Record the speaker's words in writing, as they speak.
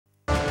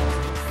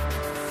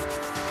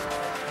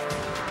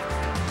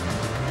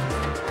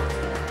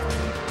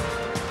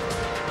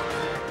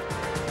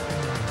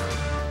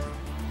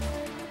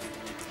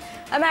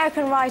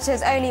American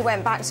writers only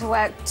went back to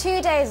work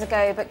 2 days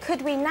ago, but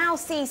could we now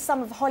see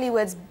some of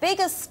Hollywood's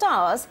biggest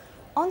stars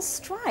on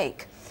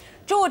strike?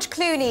 George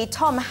Clooney,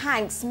 Tom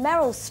Hanks,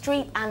 Meryl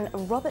Streep and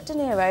Robert De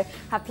Niro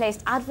have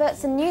placed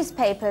adverts in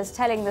newspapers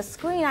telling the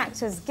Screen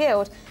Actors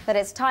Guild that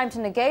it's time to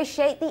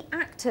negotiate the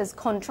actors'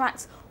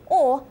 contracts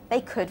or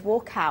they could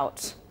walk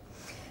out.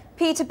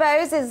 Peter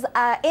Bowes is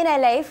in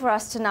LA for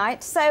us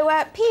tonight. So,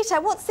 Peter,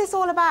 what's this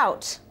all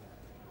about?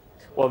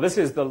 Well, this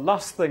is the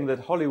last thing that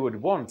Hollywood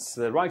wants.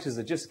 The writers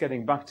are just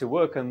getting back to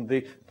work, and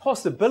the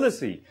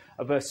possibility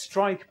of a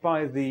strike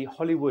by the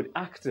Hollywood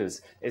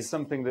actors is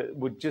something that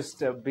would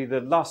just be the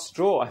last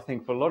straw, I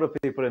think, for a lot of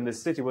people in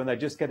this city when they're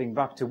just getting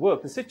back to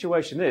work. The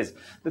situation is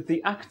that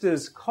the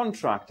actors'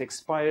 contract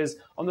expires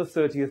on the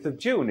 30th of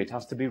June. It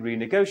has to be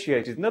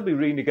renegotiated, and they'll be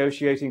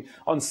renegotiating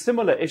on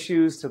similar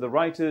issues to the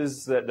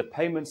writers, the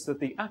payments that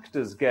the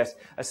actors get,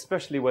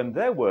 especially when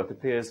their work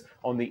appears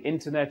on the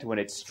internet, when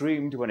it's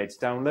streamed, when it's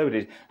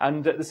downloaded.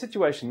 And the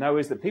situation now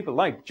is that people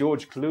like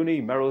George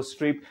Clooney, Meryl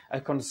Streep are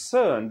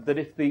concerned that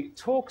if the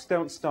talks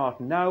don't start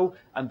now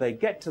and they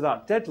get to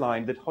that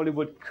deadline, that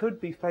Hollywood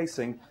could be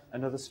facing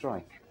another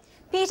strike.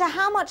 Peter,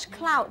 how much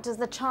clout does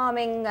the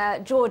charming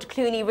George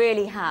Clooney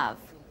really have?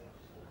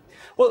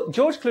 Well,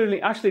 George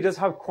Clooney actually does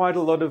have quite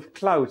a lot of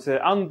clout,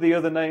 and the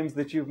other names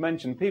that you've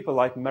mentioned, people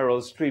like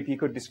Meryl Streep. He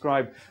could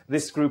describe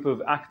this group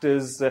of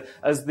actors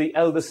as the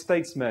elder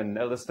statesmen,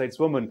 elder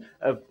stateswoman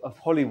of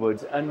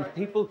Hollywood, and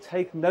people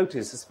take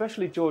notice,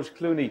 especially George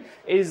Clooney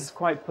is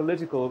quite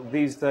political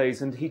these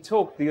days, and he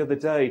talked the other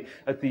day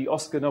at the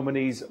Oscar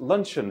nominees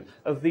luncheon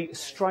of the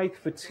strike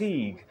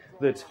fatigue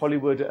that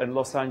Hollywood and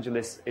Los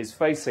Angeles is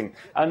facing.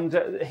 And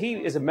he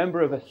is a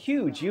member of a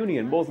huge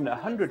union, more than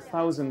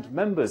 100,000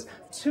 members.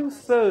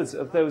 2/3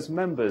 of those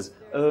members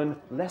earn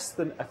less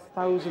than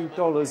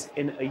 $1,000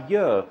 in a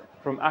year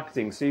from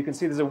acting. So you can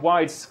see there's a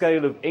wide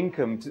scale of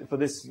income for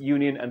this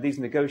union and these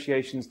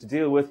negotiations to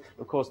deal with.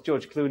 Of course,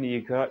 George Clooney,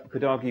 you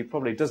could argue,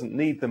 probably doesn't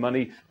need the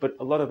money, but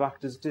a lot of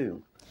actors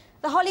do.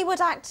 The Hollywood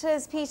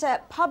actors,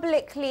 Peter,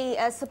 publicly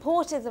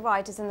supported the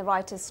writers in the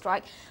writers'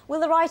 strike. Will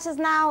the writers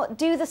now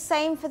do the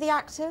same for the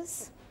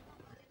actors?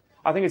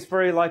 I think it's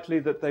very likely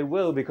that they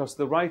will, because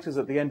the writers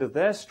at the end of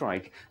their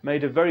strike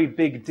made a very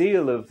big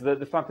deal of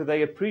the fact that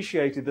they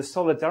appreciated the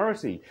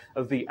solidarity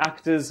of the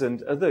actors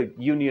and other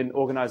union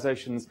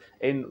organizations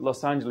in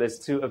Los Angeles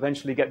to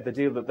eventually get the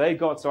deal that they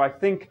got. So I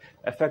think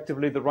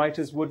effectively the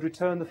writers would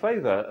return the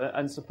favor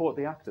and support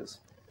the actors.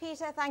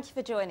 Peter, thank you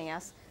for joining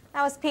us.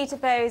 That was Peter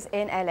Bowes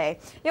in LA.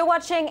 You're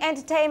watching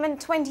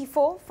Entertainment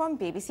 24 from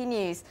BBC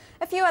News.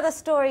 A few other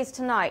stories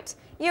tonight.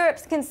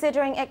 Europe's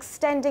considering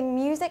extending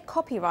music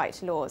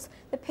copyright laws.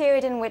 The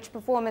period in which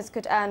performers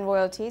could earn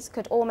royalties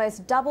could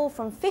almost double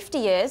from 50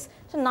 years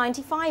to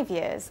 95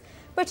 years.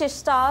 British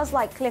stars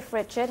like Cliff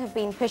Richard have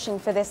been pushing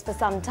for this for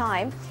some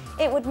time.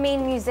 It would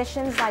mean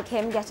musicians like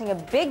him getting a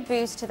big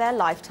boost to their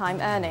lifetime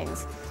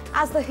earnings.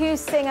 As the Who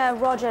singer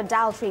Roger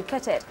Daltrey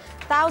put it,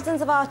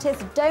 thousands of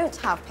artists don't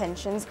have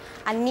pensions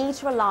and need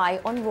to rely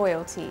on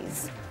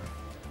royalties.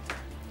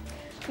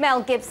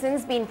 Mel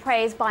Gibson's been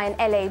praised by an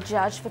LA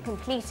judge for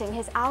completing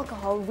his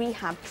alcohol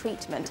rehab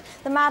treatment.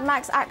 The Mad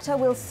Max actor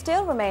will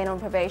still remain on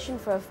probation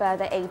for a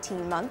further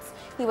 18 months.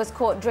 He was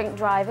caught drink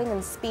driving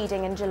and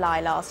speeding in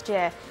July last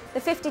year.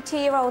 The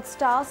 52-year-old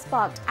star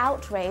sparked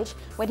outrage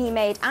when he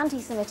made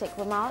anti-Semitic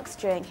remarks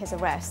during his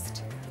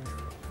arrest.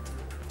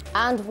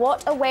 And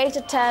what a way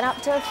to turn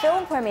up to a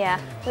film premiere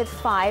with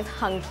 5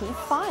 hunky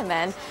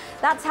firemen.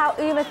 That's how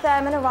Uma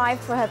Thurman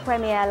arrived for her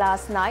premiere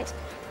last night.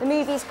 The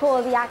movie's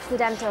called The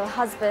Accidental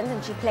Husband,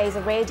 and she plays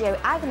a radio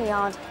agony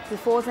aunt who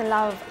falls in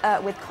love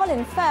with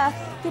Colin Firth,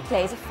 who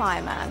plays a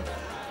fireman.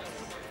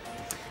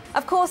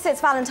 Of course, it's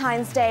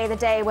Valentine's Day, the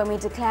day when we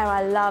declare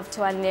our love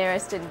to our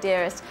nearest and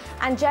dearest,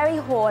 and Jerry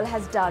Hall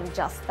has done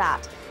just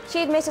that.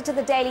 She admitted to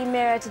the Daily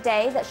Mirror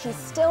today that she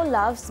still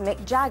loves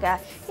Mick Jagger.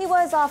 He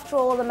was, after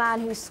all, the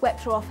man who swept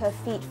her off her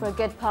feet for a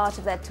good part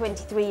of their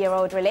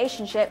 23-year-old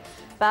relationship,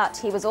 but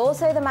he was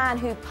also the man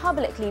who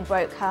publicly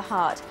broke her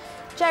heart.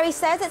 Jerry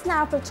says it's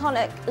now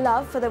platonic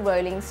love for the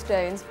Rolling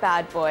Stones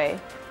bad boy.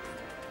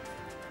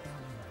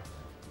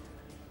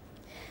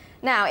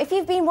 Now, if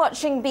you've been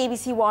watching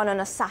BBC One on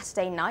a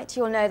Saturday night,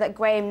 you'll know that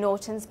Graham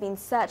Norton's been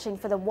searching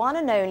for the one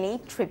and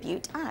only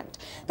tribute act.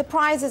 The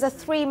prize is a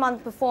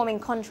 3-month performing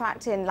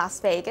contract in Las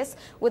Vegas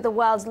with the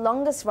world's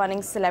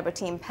longest-running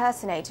celebrity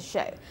impersonator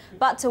show.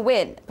 But to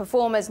win,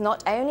 performers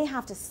not only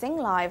have to sing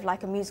live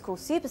like a musical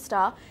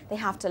superstar, they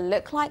have to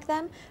look like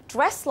them,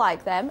 dress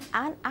like them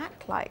and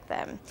act like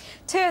them.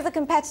 2 of the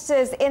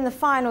competitors in the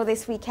final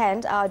this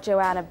weekend are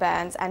Joanna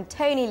Burns and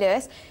Tony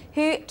Lewis,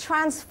 who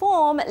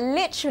transform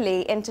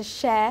literally into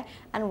Cher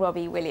and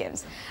Robbie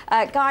Williams.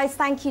 Guys,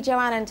 thank you,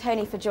 Joanna and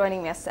Tony, for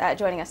joining us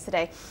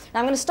today. Now,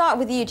 I'm going to start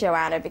with you,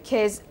 Joanna,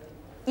 because,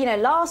 you know,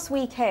 last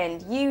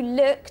weekend you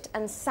looked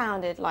and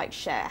sounded like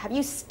Cher. Have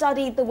you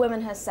studied the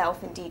woman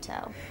herself in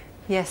detail?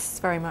 Yes,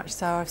 very much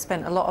so. I've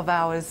spent a lot of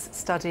hours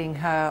studying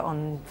her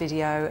on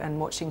video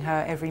and watching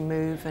her every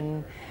move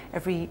and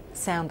every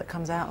sound that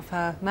comes out of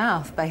her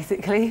mouth,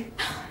 basically.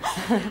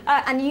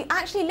 And you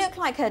actually look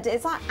like her.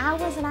 Is that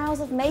hours and hours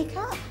of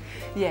makeup?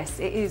 Yes,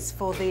 it is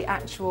for the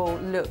actual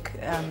look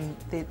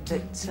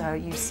that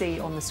you see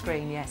on the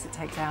screen. Yes, it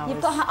takes hours.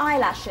 You've got her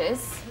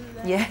eyelashes.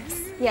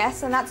 Yes.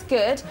 Yes, and that's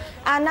good.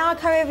 And now I'll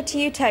go over to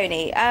you,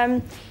 Tony.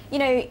 You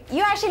know,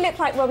 you actually look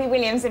like Robbie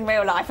Williams in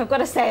real life. I've got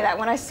to say that.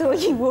 When I saw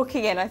you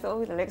walking in, I thought,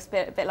 oh, that looks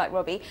a bit like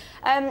Robbie.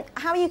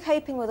 How are you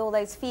coping with all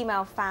those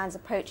female fans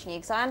approaching you?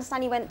 Because I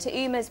understand you went to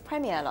Uma's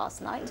premiere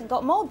last night and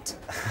got mobbed.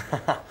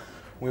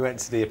 We went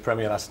to the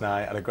premiere last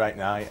night, had a great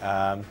night.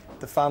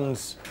 The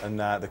fans and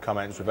the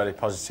comments were very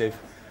positive,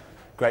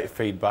 great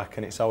feedback,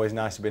 and it's always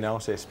nice to be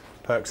noticed.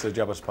 Perks of the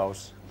job, I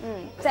suppose.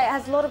 So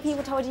has a lot of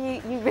people told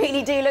you you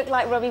really do look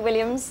like Robbie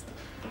Williams?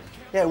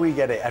 Yeah, we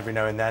get it every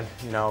now and then.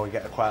 You know, we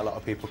get quite a lot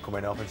of people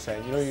coming up and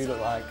saying, you know, you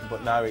look like,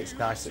 but now it's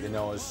nice that they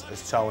know us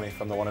as Tony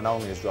from the one and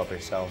only as Robbie,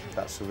 so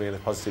that's a really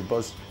positive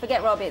buzz.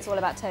 Forget Robbie, it's all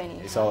about Tony.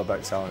 It's all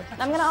about Tony.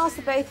 I'm going to ask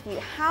the both of you,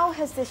 how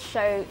has this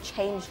show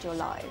changed your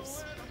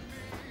lives?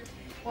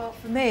 Well,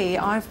 for me,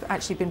 I've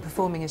actually been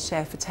performing as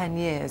Cher for 10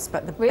 years,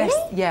 but the Really?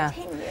 best, yeah,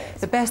 10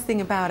 years. the best thing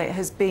about it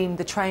has been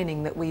the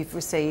training that we've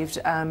received,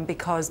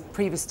 because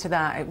previous to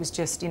that, it was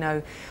just, you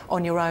know,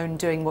 on your own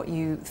doing what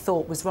you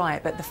thought was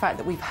right. But the fact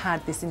that we've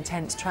had this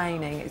intense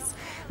training, it's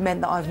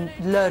meant that I've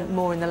learned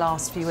more in the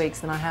last few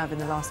weeks than I have in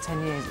the last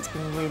 10 years. It's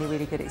been a really,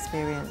 really good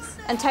experience.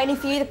 And Tony,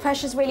 for you, the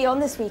pressure's really on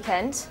this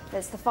weekend.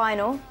 It's the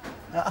final.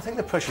 I think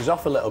the pressure's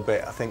off a little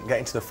bit. I think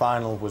getting to the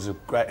final was a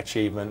great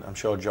achievement. I'm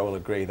sure Joe will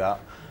agree that.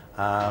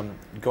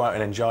 Go out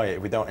and enjoy it.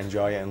 If we don't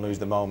enjoy it and lose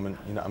the moment,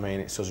 you know what I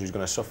mean, it's us who's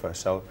going to suffer.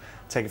 So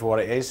take it for what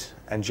it is,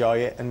 enjoy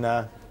it, and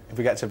if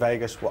we get to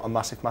Vegas, what a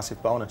massive, massive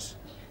bonus.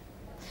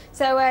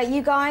 So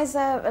you guys,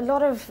 a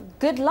lot of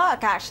good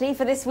luck actually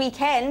for this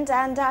weekend,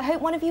 and I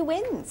hope one of you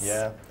wins.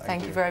 Yeah,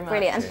 Thank you very much.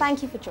 Brilliant, and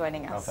thank you for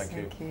joining us. Oh, thank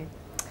you. Thank you.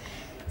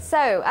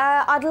 So,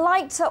 I'd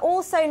like to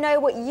also know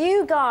what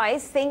you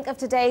guys think of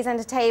today's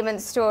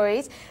entertainment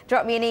stories.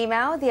 Drop me an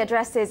email. The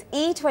address is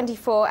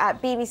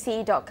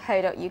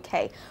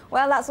e24@bbc.co.uk.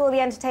 Well, that's all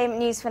the entertainment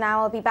news for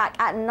now. I'll be back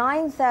at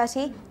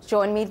 9:30.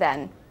 Join me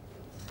then.